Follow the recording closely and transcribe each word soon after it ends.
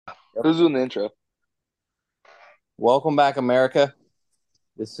Who's doing the intro? Welcome back, America.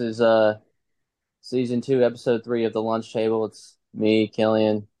 This is season 2, episode 3 of the lunch table. It's me,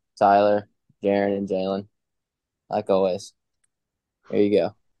 Killian, Tyler, Jaron, and Jalen. Like always. There you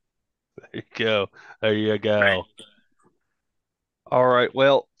go. There you go. There you go. All right.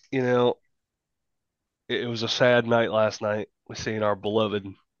 Well, it was a sad night last night. We seen our beloved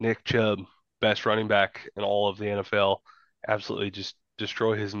Nick Chubb, best running back in all of the NFL, absolutely just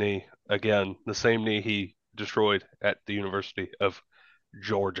destroy his knee again. The same knee he destroyed at the University of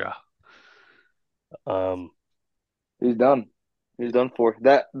Georgia. Um, He's done. He's done for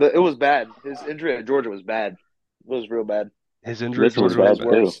that. It was bad. His injury at Georgia was bad. It was real bad. his injury at This one's This Georgia one was bad was bad.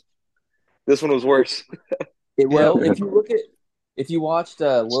 too. worse. This one was worse. Yeah. Well, if you watched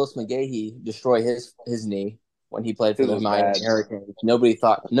Willis McGahee destroy his knee when he played for His the was Miami bad. Hurricanes, nobody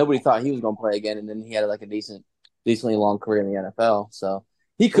thought he was going to play again, and then he had like a decently long career in the NFL. So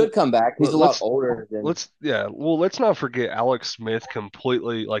he could Well, come back. He's a lot let's older than let's not forget Alex Smith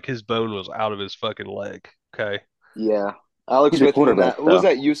completely like his bone was out of his fucking leg. Okay. Yeah. Alex He's a Smith and then quarterback, what was though.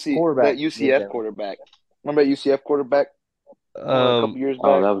 that quarterback. UCF quarterback? Remember that UCF quarterback a couple Um, years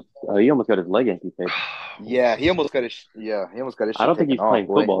Oh, back? that was he almost got his leg amputated. what was Yeah, his name? he almost got his I shit don't think taken he's off, playing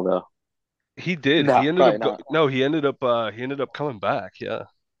boy. football though. He did. No, He ended probably up not. no, he ended up coming back. Yeah.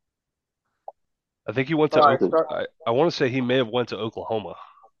 I think he went to All right, Oak. He start. I want to say he may have went to Oklahoma.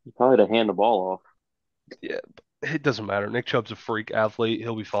 probably had to hand the ball off. Yeah, it doesn't matter. Nick Chubb's a freak athlete.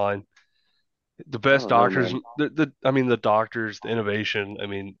 He'll be fine. The I best don't know, doctors, man. the doctors, the innovation. I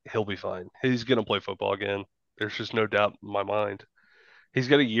mean, he'll be fine. He's gonna play football again. There's just no doubt in my mind. He's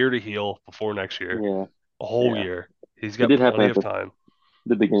got a year to heal before next year. Yeah, A whole yeah. year. He's It got did happen plenty at of time.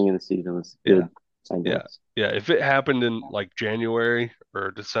 the beginning of the season. Was Yeah, good, I yeah, guess. yeah. If it happened in like January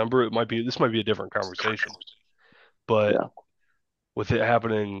or December, this might be a different conversation. But Yeah. with it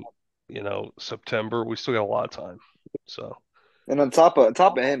happening, September, we still got a lot of time. So, And on top of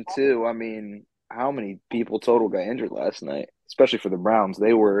him too, I mean, how many people total got injured last night? Especially for the Browns.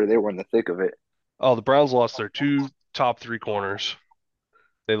 They were in the thick of it. oh, the Browns lost their two top three corners.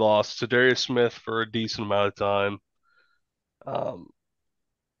 They lost to Darius Smith for a decent amount of time. Um,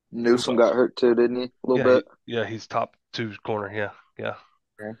 who Newsom got else? hurt too, didn't he? A little Yeah, bit. he's top two corner. Yeah, yeah,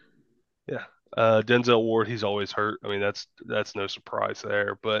 Okay. yeah. Denzel Ward, he's always hurt. I mean, that's no surprise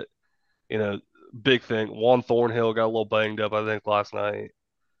there. But you know, big thing. Juan Thornhill got a little banged up, I think, last night.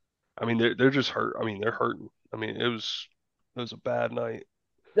 I mean, they're just hurt. I mean, they're hurting. I mean, it was a bad night.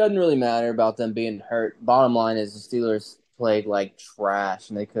 Doesn't really matter about them being hurt. Bottom line is the Steelers played like trash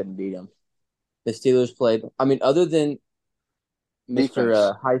and they couldn't beat them. The Steelers played. I mean, other than Mr.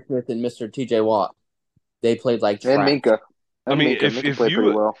 Defense. Highsmith and Mr. T.J. Watt, they played like And trash. Minka. I And mean, Minka. if Minka if played pretty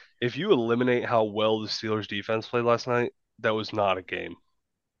you well. if you eliminate how well the Steelers defense played last night, that was not a game.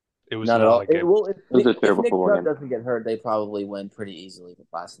 It was Not at not all. a game. Well, It was a If terrible Nick football Chubb game. doesn't get hurt, they probably win pretty easily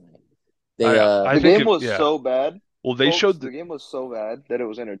last night. They I The think game if was yeah. so bad, Well, folks. The game was so bad that it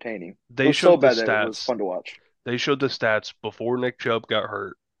was entertaining. It they was so showed the bad that it was stats. fun to watch. They showed the stats before Nick Chubb got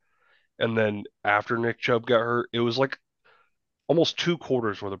hurt, and then after Nick Chubb got hurt, it was like almost two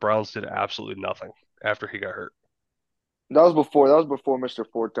quarters where the Browns did absolutely nothing after he got hurt. That was before Mr.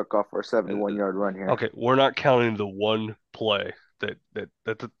 Ford took off for a Uh, 71-yard run here. Okay, we're not counting the one play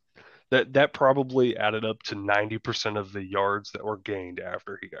that probably added up to 90% of the yards that were gained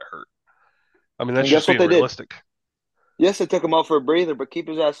after he got hurt. I mean, that's And just guess what being they did? realistic. Yes, they took him out for a breather, but keep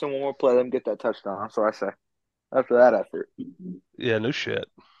his ass in one more play. Let him get that touchdown. That's what I say. After that effort. Yeah, no shit.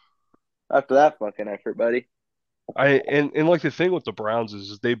 After that fucking effort, buddy. And like the thing with the Browns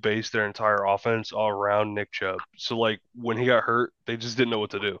is they base their entire offense all around Nick Chubb. So like when he got hurt, they just didn't know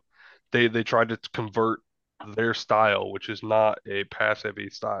what to do. They tried to convert their style, which is not a pass heavy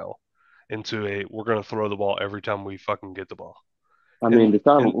style, into a we're gonna throw the ball every time we fucking get the ball. I mean, And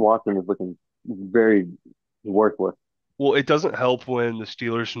Deshaun and Watson is looking very worthless. well, it doesn't help when the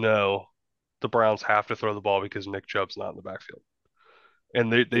Steelers know the Browns have to throw the ball because Nick Chubb's not in the backfield.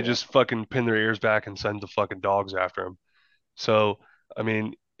 And they Yeah. just fucking pin their ears back and send the fucking dogs after him. So, I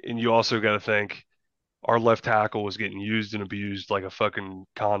mean, and you also got to think our left tackle was getting used and abused like a fucking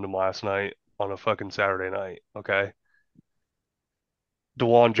condom last night on a fucking Saturday night. Okay.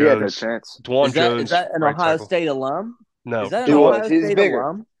 Dewan He had no Jones, chance. Dewan is Jones, that an right Ohio tackle. State alum? Is No, that an He Dewan, was. Ohio He's State bigger.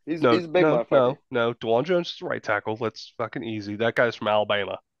 alum? He's a big motherfucker. no. Dewan Jones is the right tackle. Let's fucking easy. That guy's from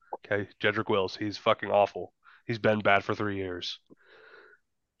Alabama. Okay. Jedrick Wills. He's fucking awful. He's been bad for 3 years.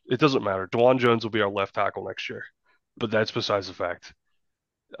 It doesn't matter. Dewan Jones will be our left tackle next year, but that's besides the fact.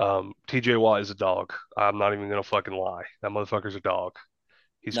 TJ Watt is a dog. I'm not even gonna fucking lie. That motherfucker's a dog.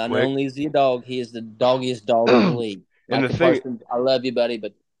 He's Not quick. only is he a dog, he is the doggiest dog in the league. And Micah Parsons, I love you, buddy,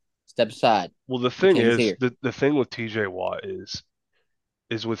 but Step aside. Well, the The thing king is is, here. the thing with TJ Watt is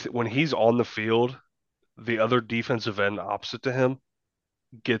with when he's on the field, the other defensive end opposite to him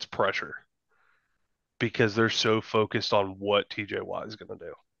gets pressure because they're so focused on what TJ Watt is going to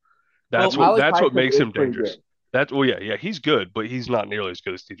do. Well, Alex That's what Highsmith makes is him pretty dangerous. good. Yeah, he's good, but he's not nearly as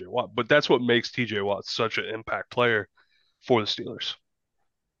good as TJ Watt. But that's what makes TJ Watt such an impact player for the Steelers.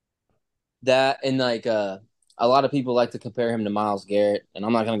 That and like a lot of people like to compare him to Myles Garrett, and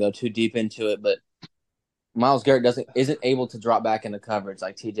I'm not going to go too deep into it, but Myles Garrett isn't able to drop back into coverage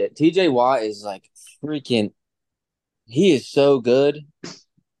like TJ. TJ Watt is like freaking. He is so good,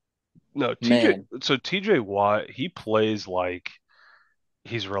 No, man. TJ Watt, he plays like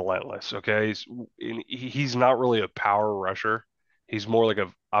he's relentless, okay? He's not really a power rusher. He's more like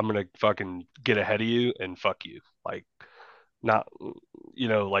I'm gonna fucking get ahead of you and fuck you. Like not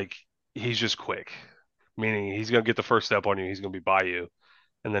like he's just quick. Meaning he's gonna get the first step on you, he's gonna be by you,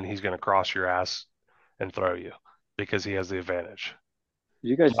 and then he's gonna cross your ass and throw you because he has the advantage. Did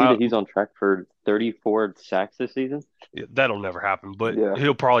you guys see My, that he's on track for 34 sacks this season? that'll never happen, but Yeah,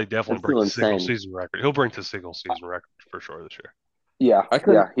 he'll probably definitely That's break still the single insane. season record. He'll break the single season record for sure this year. yeah, I yeah.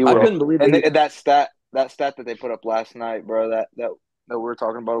 couldn't. He I will. couldn't believe And that. that stat that they put up last night, bro. That we were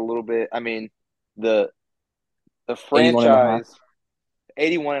talking about a little bit. I mean, the the 81 and a half. franchise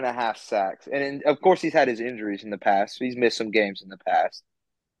 81 and a half sacks, and of course he's had his injuries in the past. So he's missed some games in the past.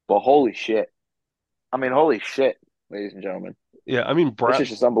 But holy shit! I mean, holy shit, ladies and gentlemen. Yeah, I mean, This is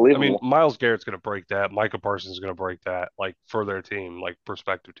just unbelievable. Miles Garrett's going to break that. Micah Parsons is going to break that, like for their team, like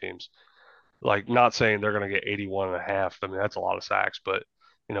prospective teams. Like, not saying they're going to get 81 and a half. I mean, that's a lot of sacks, but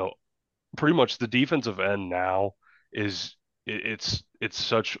you know, pretty much the defensive end now is it's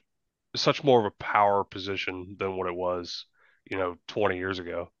such more of a power position than what it was, 20 years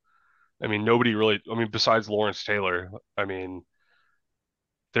ago. I mean, nobody really. I mean, besides Lawrence Taylor, I mean,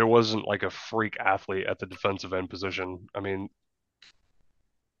 there wasn't like a freak athlete at the defensive end position. I mean,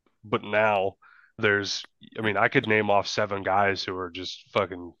 but now there's, I mean, I could name off seven guys who are just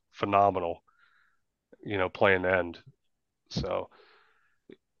fucking phenomenal, playing end. So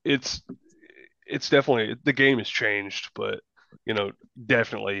it's it's definitely the game has changed, but you know,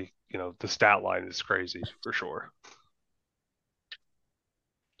 definitely, the stat line is crazy for sure.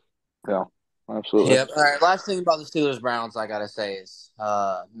 Yeah, absolutely. Yep. All right. Last thing about the Steelers Browns, I gotta say is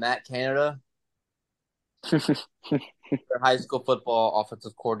Matt Canada, their high school football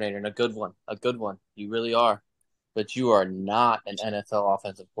offensive coordinator, and a good one. A good one. You really are. But you are not an NFL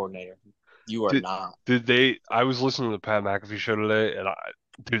offensive coordinator. You are Did not. did they? I was listening to the Pat McAfee show today, and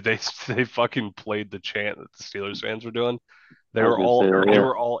dude, they fucking played the chant that the Steelers fans were doing. They I was were gonna say all that. they Yeah,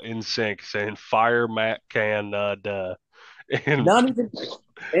 were all in sync saying "Fire Matt Canada," and Not even.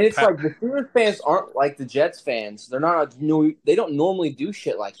 And it's Pat, like the Steelers fans aren't like the Jets fans. They're not. They don't normally do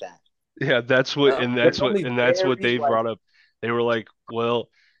shit like that. yeah, They're normally that's what very they like. brought up. They were like, well,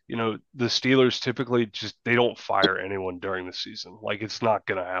 the Steelers typically just they don't fire anyone during the season. Like it's not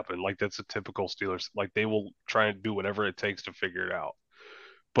gonna happen. Like that's a typical Steelers. Like they will try and do whatever it takes to figure it out.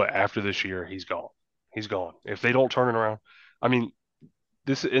 But after this year, he's gone. He's gone. If they don't turn it around, I mean,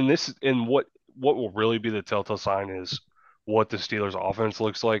 what will really be the telltale sign is what the Steelers offense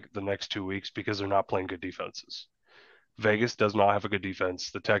looks like the next 2 weeks because they're not playing good defenses. Vegas does not have a good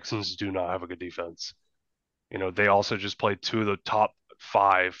defense. The Texans do not have a good defense. They also just played two of the top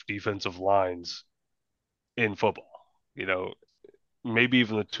five defensive lines in football. You know, maybe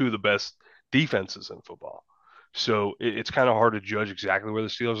even the two of the best defenses in football. So it's kind of hard to judge exactly where the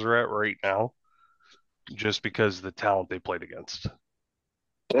Steelers are at right now, just because of the talent they played against.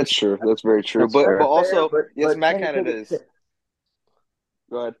 That's true. That's very true. that's But fair. also, yes, But Matt Canada is.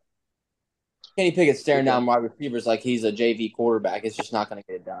 Go ahead. Kenny Pickett Keep staring going. down wide receivers like he's a JV quarterback. It's just not going to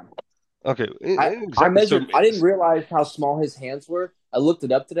get it done. Okay, I exactly. So measured. I didn't realize how small his hands were. I looked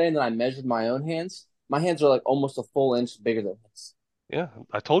it up today, and then I measured my own hands. My hands are like almost a full inch bigger than his. yeah,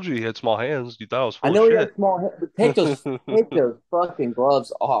 I told you he had small hands. You thought I was I full of know he has shit. small hands, but take those fucking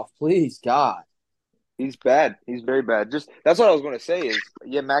gloves off, please, God. He's bad. He's very bad. Just that's what I was going to say is,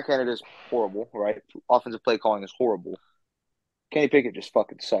 yeah, Matt Canada is horrible, right? Offensive play calling is horrible. Kenny Pickett just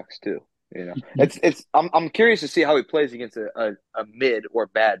fucking sucks too. It's. I'm curious to see how he plays against a mid or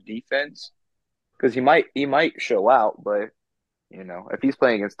bad defense because he might show out, but if he's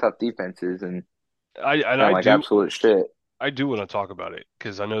playing against tough defenses and I and playing like absolute shit. I do want to talk about it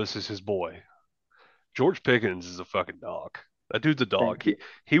because I know this is his boy. George Pickens is a fucking dog. That dude's a dog. Thank He you.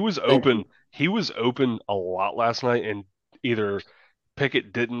 he was Thank open. you. He was open a lot last night, and either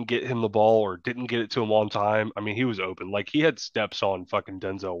Pickett didn't get him the ball or didn't get it to him on time. I mean, he was open. Like he had steps on fucking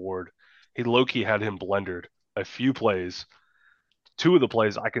Denzel Ward. He low key had him blendered a few plays two of the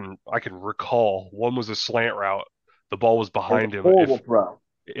plays I can recall. One was a slant route. The ball was It was behind a him. horrible throw.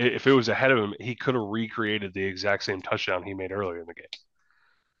 If it was ahead of him, he could have recreated the exact same touchdown he made earlier in the game.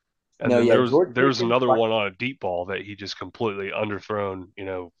 And No, then yeah, George there was Pickens, another like, one on a deep ball that he just completely underthrown,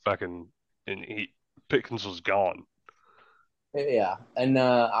 fucking, and Pickens was gone. yeah. And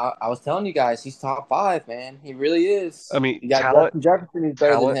I was telling you guys, he's top 5, man. He really I is. mean, You got Justin Jefferson, who's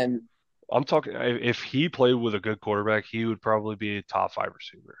better than talent. him. I'm talking if he played with a good quarterback, he would probably be a top 5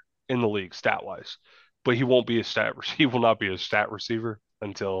 receiver in the league stat wise. But he won't be a stat. He will not be a stat receiver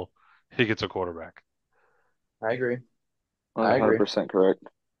until he gets a quarterback. I agree. I agree. 100% correct. I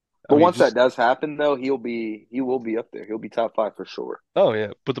But mean, once that just does happen, though, he will be up there. He'll be top 5 for sure. oh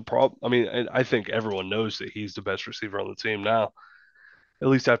yeah. But the problem, I mean, I think everyone knows that he's the best receiver on the team now. At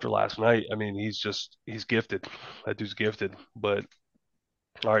least after last night. I mean, he's gifted. That dude's gifted. But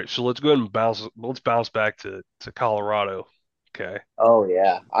all right, so let's go ahead and bounce back to Colorado. Okay. Oh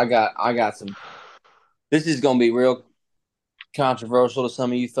yeah, I got some. This is gonna be real controversial to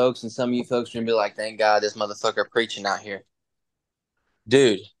some of you folks, and some of you folks are gonna be like, "Thank God this motherfucker preaching out here."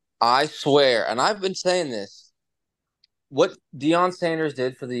 Dude, I swear, and I've been saying this, what Deion Sanders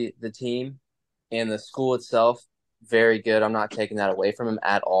did for the team and the school itself, very good. I'm not taking that away from him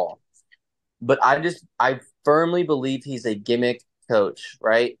at all. But I firmly believe he's a gimmick coach,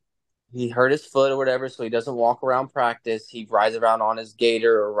 right? He hurt his foot or whatever, so he doesn't walk around practice. He rides around on his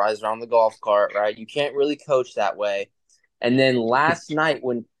gator or rides around the golf cart, right? You can't really coach that way. And then last night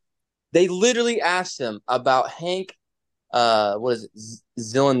when they literally asked him about Hank, what is it?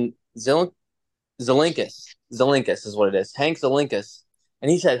 Zelinkus is what it is. Hank Zelinkus.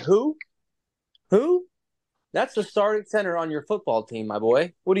 And he said, Who? Who? That's the starting center on your football team, my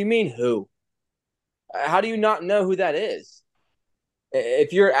boy. What do you mean, who? How do you not know who that is?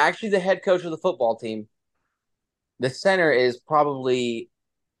 If you're actually the head coach of the football team, the center is probably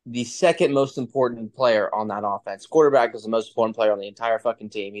the second most important player on that offense. Quarterback is the most important player on the entire fucking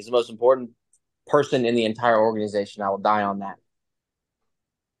team. He's the most important person in the entire organization. I will die on that.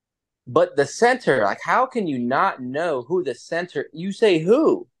 But the center, like, how can you not know who the center? You say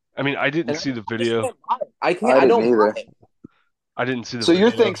who? I mean, I didn't And see the I just video. can't buy it. I can't. I I didn't don't buy either. it. I didn't see the So video.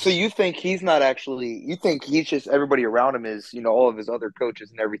 you think he's not actually you think he's just everybody around him is, all of his other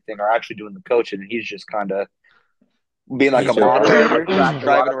coaches and everything are actually doing the coaching and he's just kind of being like a He's there to moderator, attract a lot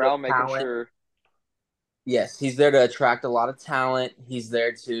driving of good around making talent. sure. Yes, he's there to attract a lot of talent. He's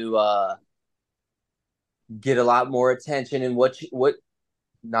there to get a lot more attention. And what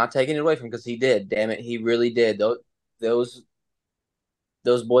not taking it away from him because he did. Damn it, he really did. Those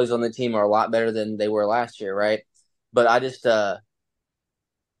those boys on the team are a lot better than they were last year, right? But I just I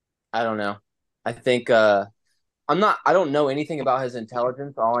don't know. I think I don't know anything about his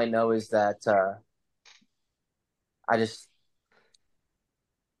intelligence. All I know is that I just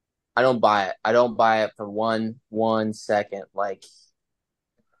I don't buy it. I don't buy it for one second. Like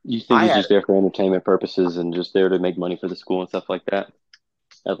You think I he's had just there for entertainment purposes and just there to make money for the school and stuff like that,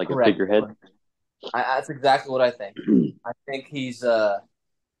 as like a correct. figurehead? That's exactly what I think. I think he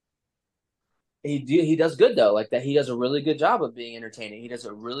does good though. Like that, he does a really good job of being entertaining. He does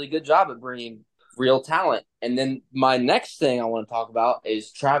a really good job of bringing real talent. And then my next thing I want to talk about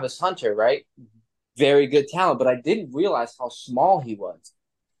is Travis Hunter, right? Very good talent, but I didn't realize how small he was.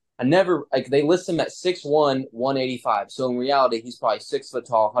 I never like they list him at 6'1", 185. So in reality, he's probably 6 foot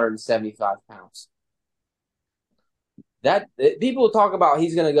tall, 175 pounds. That people talk about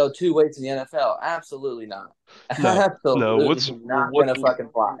he's going to go two weights in the NFL. Absolutely not. No, no. Absolutely not going to fucking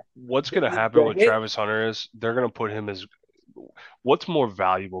fly. What's going to happen The with hit, Travis Hunter is they're going to put him as what's more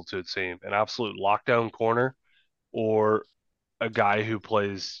valuable to a team, an absolute lockdown corner or a guy who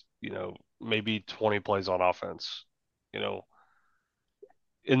plays, maybe 20 plays on offense, you know,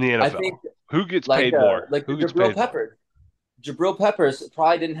 in the I NFL. think Who gets paid more? like Who gets Jabril paid more? Peppers. Jabril Peppers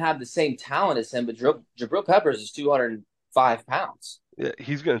probably didn't have the same talent as him, but Jabril Peppers is 205 pounds. Yeah,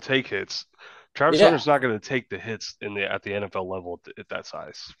 he's going to take hits. Travis Yeah. Hunter's not going to take the hits at the NFL level at that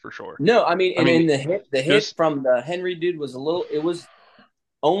size for sure. No, I mean, I and mean, in the hit from the Henry dude was it was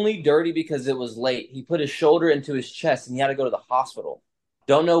only dirty because it was late. He put his shoulder into his chest and he had to go to the hospital.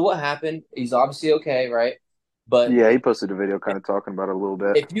 Don't know what happened. He's obviously okay, right? But Yeah, he posted a video kind of talking about it a little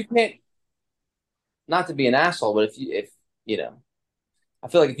bit. if you can't, not to be an asshole, but if you know, I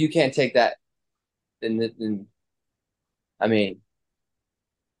feel like if you can't take that, then I mean,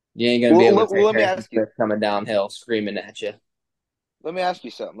 you ain't gonna be able to take Let me Harrison ask you. Smith coming downhill screaming at you. Let me ask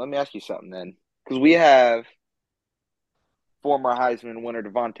you something. Let me ask you something then, because we have former Heisman winner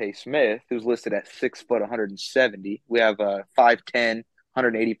Devontae Smith, who's listed at 6 foot 170. We have a 5'10",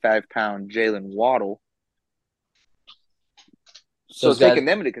 185 pound Jalen Waddle. So Those guys. taking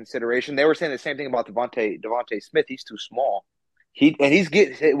them into consideration, they were saying the same thing about Devontae Smith. He's too small. He's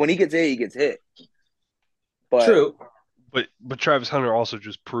gets hit when he gets hit, he gets hit. But True. But Travis Hunter also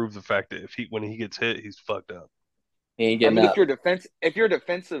just proved the fact that when he gets hit, he's fucked up. He ain't I getting mean, up. if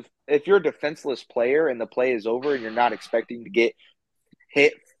you're a defenseless player and the play is over and you're not expecting to get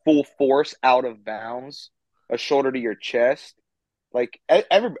hit full force out of bounds, a shoulder to your chest, like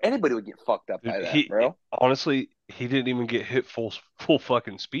anybody would get fucked up by that, bro. Honestly, he didn't even get hit full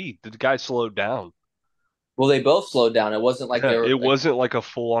fucking speed. The guy slowed down. Well, they both slowed down. It wasn't like Yeah, they were. it wasn't like a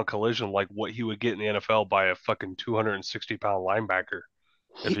full on collision like what he would get in the NFL by a fucking 260-pound linebacker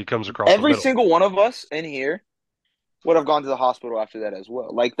if he comes across the Every middle. single one of us in here would have gone to the hospital after that as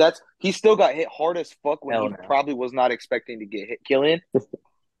well. Like he still got hit hard as fuck when Hell he no. probably was not expecting to get hit. Killian,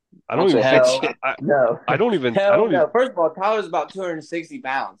 I don't even Hell think No. I don't even First of all, Tyler's about 260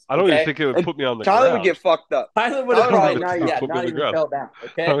 pounds. I don't even Okay? think it would put me on the Tyler ground. would get fucked up. Tyler would have Tyler probably would not, put me yeah, on not the even ground. fell down. I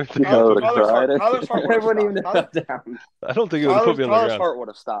Okay. don't think it Tyler would would've put me- cried. Tyler's heart Tyler would wouldn't have even stopped. fell down. I don't think it would put me on the Tyler's ground. heart would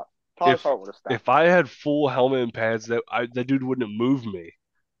have stopped. Tyler's heart would have stopped. If I had full helmet and pads, that dude wouldn't have moved me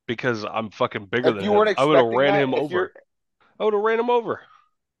because I'm fucking bigger If than you him. weren't I would have expecting ran that, him if over. you're I would have ran him over.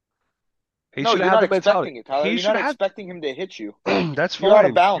 He no, should you're have not the mentality. expecting it, Tyler. He You're should not have. expecting him to hit you. That's You're out of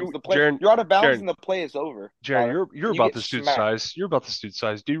fine. bounds. Jaron, You're out of bounds Jaron, and the play is over. Jaron, Tyler. you're And you about get this dude's smacked. size. You're about this dude's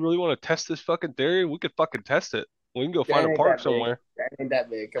size. Do you really want to test this fucking theory? We could fucking test it. We can go find a ain't park that big. somewhere. That ain't that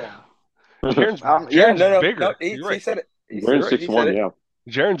big. Come on. Jaron's bigger. No. You're right. He said it. He We're said in it. yeah.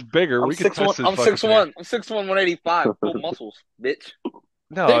 Jaron's bigger. We could test this I'm fucking theory. 6'1". I'm 6'1", 185. Full muscles, bitch.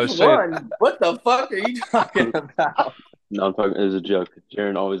 No, I was saying. What the fuck are you talking about? No, I'm talking. It was a joke.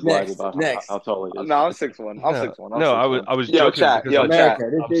 Jaron always lies about how tall he is. No, I'm 6'1". I'm 6'1". No, I was Yo, joking chat. because Yo, chat. America,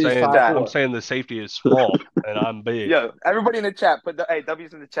 this I'm dude's saying 5'4". I'm saying the safety is small and I'm big. Yo, everybody in the chat, hey,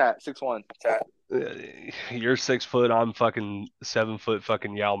 W's in the chat. 6'1", chat. You're 6 foot. I'm fucking 7 foot.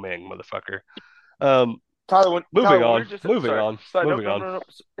 Fucking Yao Ming, motherfucker. Tyler, Moving on.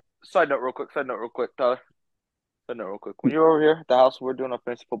 Side note, real quick. Tyler. Side note, real quick. When you're over here at the house, we're doing a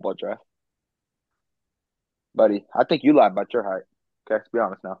fantasy football draft, buddy. I think you lied about your height. Okay, let's be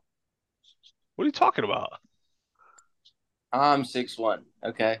honest now. What are you talking about? I'm 6'1",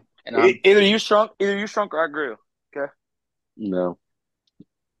 okay? And Either you shrunk or I grew. Okay. No.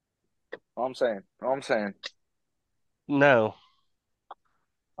 All I'm saying. No.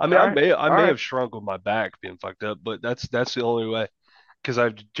 I mean, All right. I may have shrunk with my back being fucked up, but that's the only way because I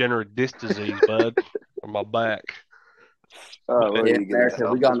have degenerative disc disease, bud, on my back. yeah, America,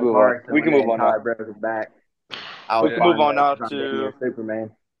 we got in the car. We can move on now. Broke his back. We can move on now to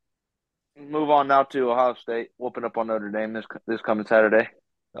Superman. Move on now to Ohio State, whooping up on Notre Dame this coming Saturday.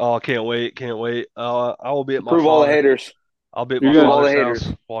 Oh, can't wait. I will be at my Prove all the haters. I'll be at my father's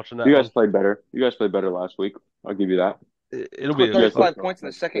house watching that. You guys played better. You guys played better last week. I'll give you that. It'll be 35 points in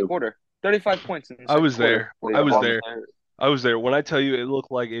the second quarter. 35 points in the second quarter. I was there. When I tell you it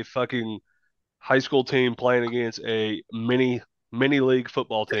looked like a fucking high school team playing against a mini league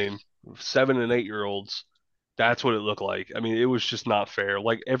football team, 7 and 8 year olds. That's what it looked like. I mean, it was just not fair.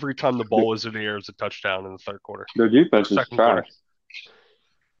 Like every time the ball was in the air, it was a touchdown in the third quarter. Their defense is trash.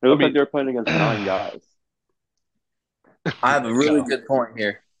 It looked like they were playing against 9 guys. I have a really good point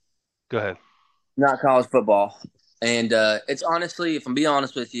here. Go ahead. Not college football. And it's honestly, if I'm being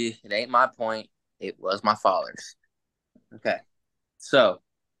honest with you, it ain't my point. It was my father's. Okay. So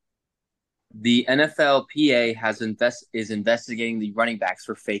the NFLPA is investigating the running backs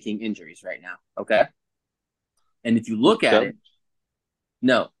for faking injuries right now. Okay. And if you look at it,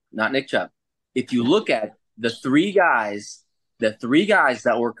 no, not Nick Chubb. If you look at the three guys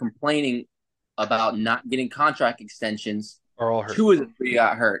that were complaining about not getting contract extensions, are all hurt. 2 of the 3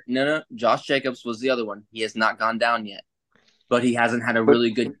 got hurt. No, Josh Jacobs was the other one. He has not gone down yet, but he hasn't had a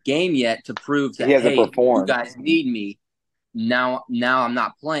really good game yet to prove that, hey, you guys need me. Now I'm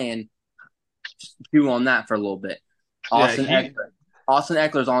not playing. Just chew on that for a little bit. Austin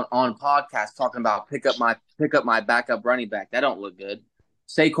Eckler's on podcast talking about pick up my backup running back. That don't look good.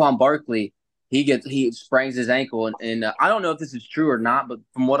 Saquon Barkley, he sprains his ankle, and I don't know if this is true or not, but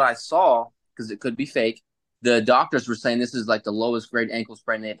from what I saw, because it could be fake, the doctors were saying this is like the lowest grade ankle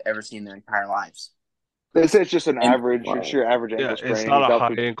sprain they've ever seen in their entire lives. They say it's just an average, your average ankle sprain. It's not a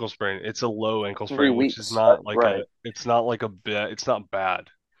high ankle sprain. It's a low ankle sprain, which is not like it's not bad.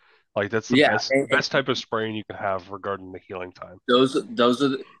 Like that's the best type of sprain you can have regarding the healing time. Those are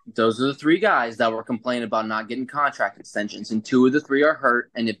the 3 guys that were complaining about not getting contract extensions, and 2 of the 3 are hurt.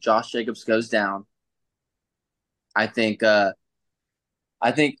 And if Josh Jacobs goes down, I think, and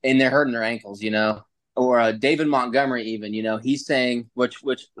they're hurting their ankles, or David Montgomery even, he's saying which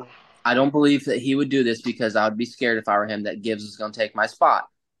I don't believe that he would do this because I would be scared if I were him that Gibbs is going to take my spot.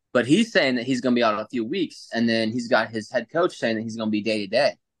 But he's saying that he's going to be out in a few weeks, and then he's got his head coach saying that he's going to be day to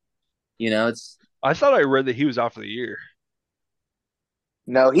day. It's I thought I read that he was out for the year.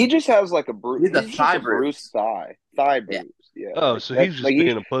 No, he just has like a bruise. He's a He's just thigh a bruised bruise. thigh Yeah, bruise. Yeah, Oh, like so that. he's just Like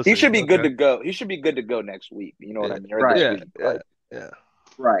being a he pussy. should be good Okay. to go. He should be good to go next week. You know what Yeah. I mean? Or this right, Yeah. week. Yeah. Like Yeah.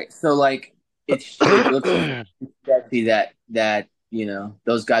 right. So like it looks sketchy that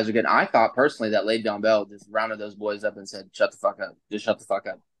those guys are good. I thought personally that Le'Veon Bell just rounded those boys up and said, "Shut the fuck up, just shut the fuck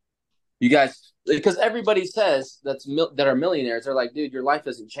up." You guys, because everybody says that are millionaires, they're like, dude, your life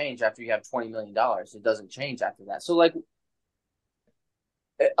doesn't change after you have $20 million. It doesn't change after that. So like,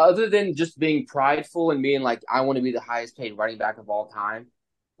 other than just being prideful and being like, I want to be the highest paid running back of all time,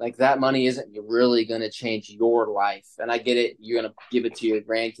 like that money isn't really going to change your life. And I get it. You're going to give it to your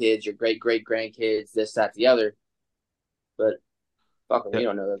grandkids, your great great grandkids, this, that, the other. But fuck them, Yeah. you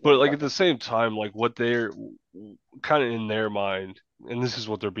don't know those But like at the motherfuckers. same time, like what they're kind of in their mind, and this is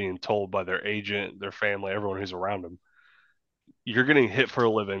what they're being told by their agent, their family, everyone who's around them. You're getting hit for a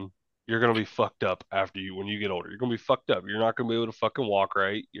living. You're gonna be fucked up after you when you get older. You're gonna be fucked up. You're not gonna be able to fucking walk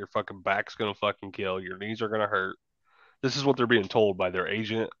right. Your fucking back's gonna fucking kill. Your knees are gonna hurt. This is what they're being told by their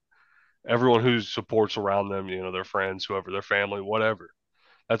agent, everyone who supports around them, their friends, whoever, their family, whatever.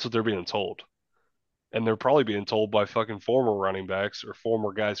 That's what they're being told. And they're probably being told by fucking former running backs or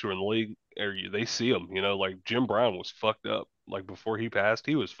former guys who are in the league. Or they see them, like Jim Brown was fucked up. Like before he passed,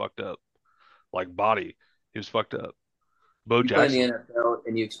 he was fucked up. Like body, he was fucked up. Bo You play in the Jackson, NFL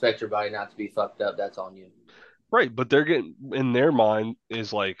and you expect your body not to be fucked up. That's on you. right? But they're getting in their mind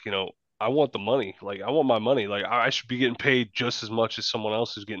is like, I want the money. Like I want my money. Like I should be getting paid just as much as someone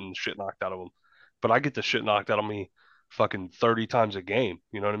else is getting shit knocked out of them. But I get the shit knocked out of me fucking 30 times a game.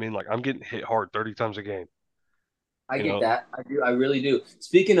 You know what I mean? Like I'm getting hit hard 30 times a game. I You get know, that. I do. I really do.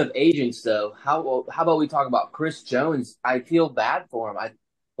 Speaking of agents, though, how about we talk about Chris Jones? I feel bad for him.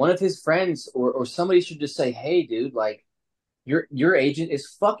 One of his friends or somebody should just say, "Hey, dude, like your agent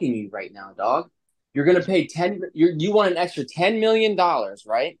is fucking you right now, dog. You're gonna he's pay you want an extra $10 million,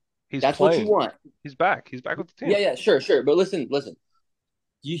 right? he's That's what you playing. want. He's back. He's back with the team. Yeah, yeah, sure, sure. But listen.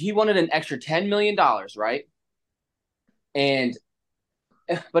 He wanted an extra $10 million, right? And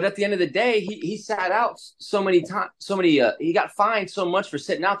but at the end of the day, he sat out so many times, he got fined so much for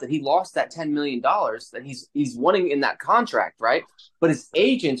sitting out that he lost that $10 million that he's wanting in that contract, right? But his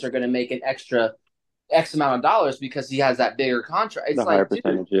agents are going to make an extra X amount of dollars because he has that bigger contract. The It's higher like, dude,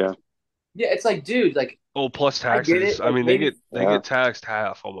 percentage, yeah. yeah, it's like, dude, like Oh, plus I get taxes. it, I like mean, they maybe get they Yeah. get taxed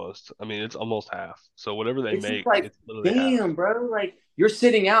half almost. I mean, it's almost half. So whatever they it's just make, like, it's literally half. damn, bro, like you're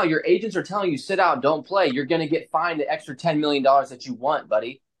sitting out, your agents are telling you sit out, don't play. You're going to get fined the extra $10 million that you want,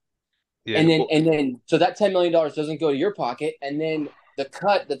 buddy. Yeah. And then so that $10 million doesn't go to your pocket, and then the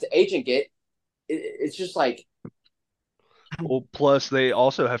cut that the agent it's just like Well, plus they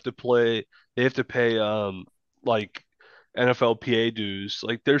also have to play. They have to pay like NFLPA dues.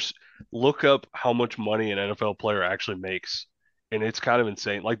 Like there's look up how much money an NFL player actually makes, and it's kind of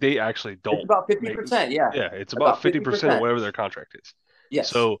insane. Like they actually it's don't about fifty make. percent, yeah, Yeah, it's about about fifty 50% of percent. whatever their contract is. Yes,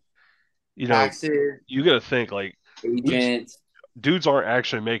 So you know taxes, you got to think like dudes agents. dudes aren't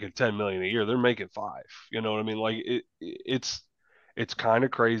actually making 10 million a year. They're making five. You know what I mean? Like it's kind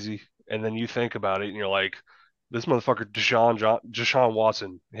of crazy. And then you think about it and you're like, this motherfucker Deshaun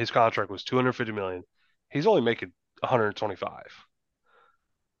Watson, his contract was 250 million. He's only making 125.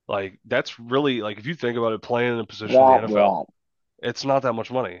 Like that's really like if you think about it, playing in a position in the womp NFL, womp. it's not that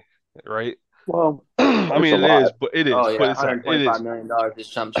much money, right? Well, I it's a mean, lot, it Oh is, but yeah, one it's not. hundred It twenty-five is. million dollars.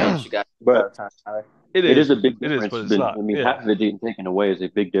 Just chump change. You got but time, Tyler. It it is. is a big It is, difference. but it's But not. I mean, Yeah. half of it being taken away is a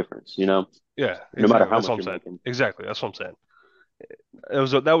big difference, Yeah, no matter exactly. how That's what much I'm you're saying. making. Exactly. That's what I'm saying.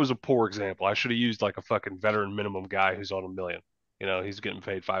 That was a poor example. I should have used like a fucking veteran minimum guy who's on a million. He's getting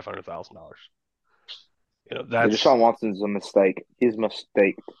paid $500,000. Yeah, That's Deshaun Watson's a mistake. He's a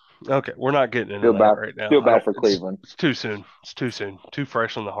mistake. okay. We're not getting into Feel that bad. right now. Feel I bad don't. for Cleveland. It's too soon. It's too soon. Too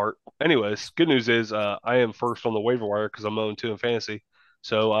fresh on the heart. Anyways, good news is I am first on the waiver wire because I'm 0-2 in fantasy.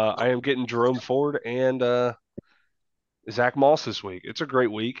 So I am getting Jerome Ford and Zach Moss this week. It's a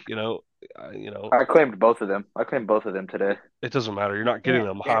great week. I claimed both of them. I claimed both of them today. It doesn't matter. You're not getting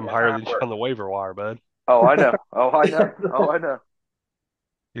Damn, them. damn, I'm that's higher how than it you on works. the waiver wire, bud. Oh, I know. Oh, I know. Oh, I know.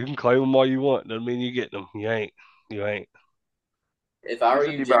 You can claim them all you want. Doesn't mean you get them. You ain't. You ain't. If I You were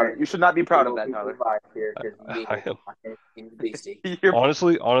should you, be proud. Jared, You should not be a proud of little that, equal Tyler. advice here because I am. he's beastie. You're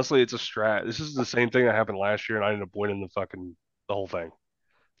Honestly, it's a strat. This is the same thing that happened last year, and I ended up winning the whole thing.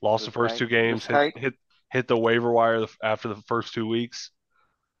 Lost the just first Hank. two games. Just Hank. Hit the waiver wire after the first 2 weeks.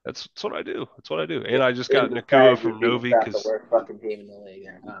 That's what I do. That's what I do. And I just got Nakua from Novi because the worst fucking team in the league.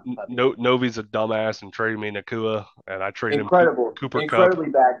 Novi's a dumbass and traded me Nakua, and I traded him Cooper Cup. Incredibly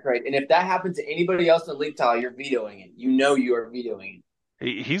bad trade. And if that happens to anybody else in the league, Tyler, you're vetoing it. You know you are vetoing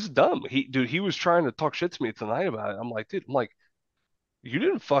it. He's dumb. He was trying to talk shit to me tonight about it. I'm like, dude, you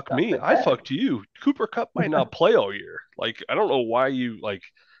didn't fuck me. I fucked you. Cooper Cup might not play all year. Like, I don't know why you like.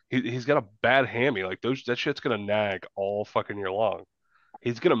 He's got a bad hammy. Like that shit's gonna nag all fucking year long.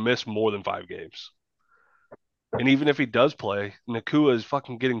 He's gonna miss more than 5 games. And even if he does play, Nakua is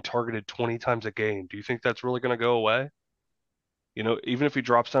fucking getting targeted 20 times a game. Do you think that's really gonna go away? Even if he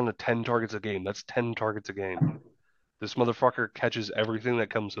drops down to 10 targets a game, that's 10 targets a game. This motherfucker catches everything that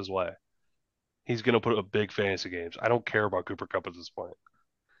comes his way. He's gonna put up big fantasy games. I don't care about Cooper Cup at this point.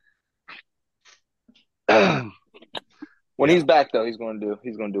 When he's back, though, he's going to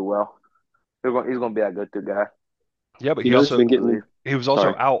do well. He's going to be a good guy. Yeah, but he was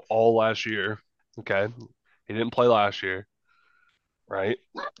also out all last year. Okay, he didn't play last year, right?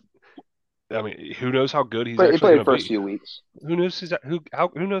 I mean, who knows how good he's actually going to be? He played the first few weeks. Who knows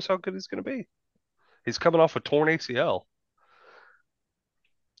who knows how good he's going to be? He's coming off a torn ACL.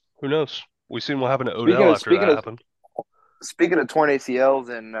 Who knows? We've seen what happened to Odell after that happened. Speaking of torn ACLs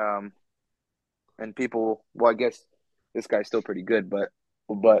and people, well, I guess this guy's still pretty good, but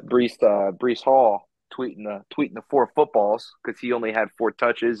Brees Hall tweeting the 4 footballs because he only had 4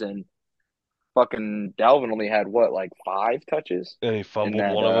 touches and fucking Dalvin only had 5 touches. And he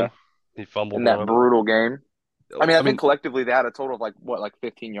fumbled one of them. He fumbled in that brutal game. I mean, I think collectively they had a total of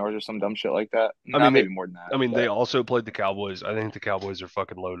 15 yards or some dumb shit like that. Maybe more than that. I mean, they also played the Cowboys. I think the Cowboys are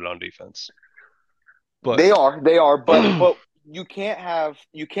fucking loaded on defense. But they are, but you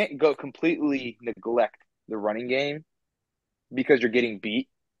can't go completely neglect the running game because you're getting beat.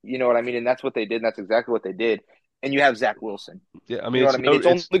 You know what I mean? And that's what they did. And that's exactly what they did. And you have Zach Wilson. Yeah, I mean, you know what I mean? It's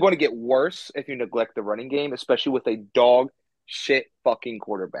only going to get worse if you neglect the running game, especially with a dog shit fucking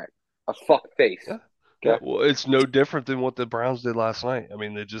quarterback, a fuck face. Yeah. Yeah, well, it's no different than what the Browns did last night. I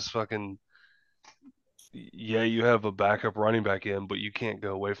mean, they just fucking you have a backup running back in, but you can't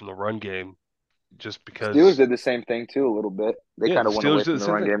go away from the run game just because. Steelers did the same thing too a little bit. They kind of went away from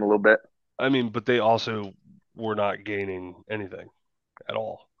the run game a little bit. I mean, but they also were not gaining anything at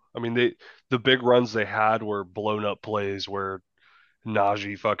all. I mean, the big runs they had were blown up plays where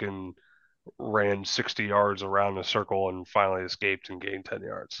Najee fucking ran 60 yards around the circle and finally escaped and gained 10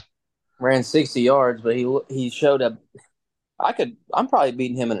 yards. Ran 60 yards, but he showed up. I'm probably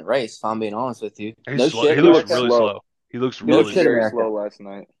beating him in a race, if I'm being honest with you. He looks really slow. He looks really slow last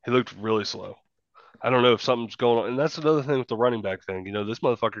night. He looked really slow. I don't know if something's going on. And that's another thing with the running back thing. This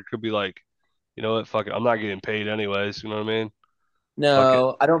motherfucker could be like, you know what, fuck it. I'm not getting paid anyways. You know what I mean?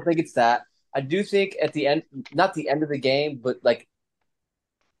 No, I don't think it's that. I do think at the end, not the end of the game, but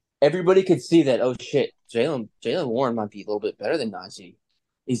everybody could see that, oh shit, Jaylen Warren might be a little bit better than Najee.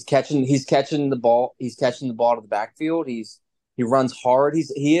 He's catching the ball. He's catching the ball to the backfield. He runs hard.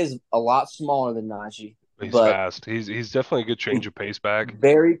 He is a lot smaller than Najee. He's fast. He's definitely a good change of pace back.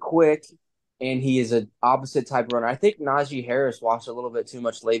 Very quick, and he is an opposite type runner. I think Najee Harris watched a little bit too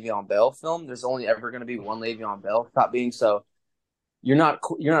much Le'Veon Bell film. There's only ever going to be one Le'Veon Bell. Stop being so. You're not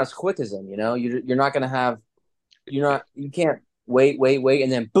as quick as him. You're not going to have. You can't wait,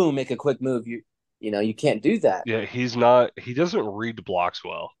 and then boom, make a quick move. You can't do that. Yeah, he doesn't read blocks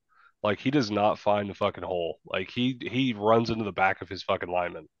well. Like, he does not find the fucking hole. Like, he runs into the back of his fucking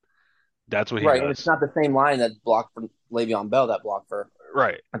lineman. That's what he does. Right, and it's not the same line that blocked for Le'Veon Bell that blocked for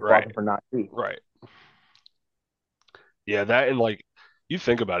for Najee. Right. Yeah, that, and you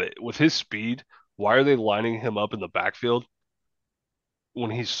think about it, with his speed, why are they lining him up in the backfield when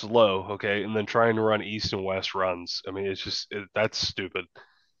he's slow, okay, and then trying to run east and west runs? I mean, it's just that's stupid.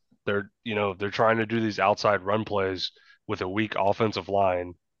 They're trying to do these outside run plays with a weak offensive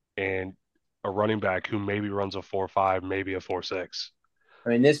line and a running back who maybe runs a 4.5, maybe a 4.6. I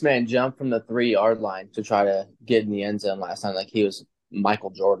mean, this man jumped from the 3-yard line to try to get in the end zone last time like he was Michael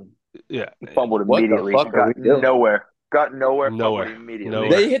Jordan. Yeah, fumbled immediately. Got nowhere. Fumbled immediately. Nowhere.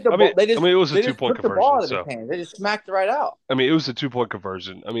 They hit the ball. It was a 2-point conversion. So. They just smacked it right out. I mean, it was a 2-point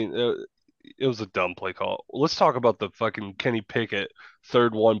conversion. I mean, it was a dumb play call. Let's talk about the fucking Kenny Pickett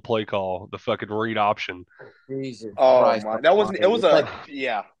 3rd-1 play call, the fucking read option. Jesus Christ. My. That wasn't – it was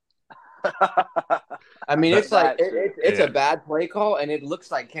yeah. I mean, it's a bad play call, and it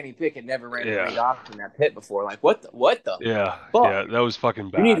looks like Kenny Pickett never ran a read option that pit before. Like, what the? Yeah, fuck? Yeah, that was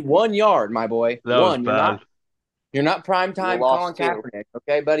fucking bad. You need 1 yard, my boy. That was bad. You're not prime time Colin Kaepernick,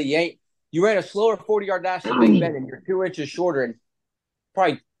 okay, buddy? You ran a slower 40-yard dash than Big Ben, and you're 2 inches shorter and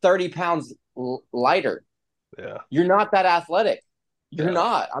probably 30 pounds lighter. Yeah. You're not that athletic. You're Yeah,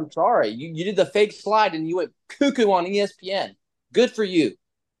 not. I'm sorry. You did the fake slide and you went cuckoo on ESPN. Good for you.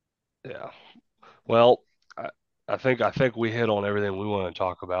 yeah. Well, I, I think we hit on everything we want to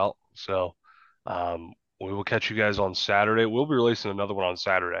talk about. So, we will catch you guys on Saturday. We'll be releasing another one on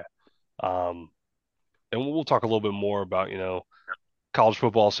Saturday. Um, and we'll talk a little bit more about, college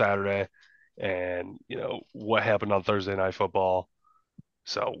football Saturday and, what happened on Thursday night football.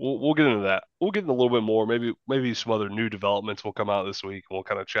 So we'll get into that. We'll get into a little bit more. Maybe some other new developments will come out this week, and we'll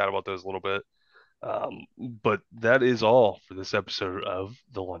kind of chat about those a little bit. But that is all for this episode of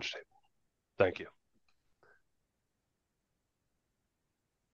The Lunch Table. Thank you.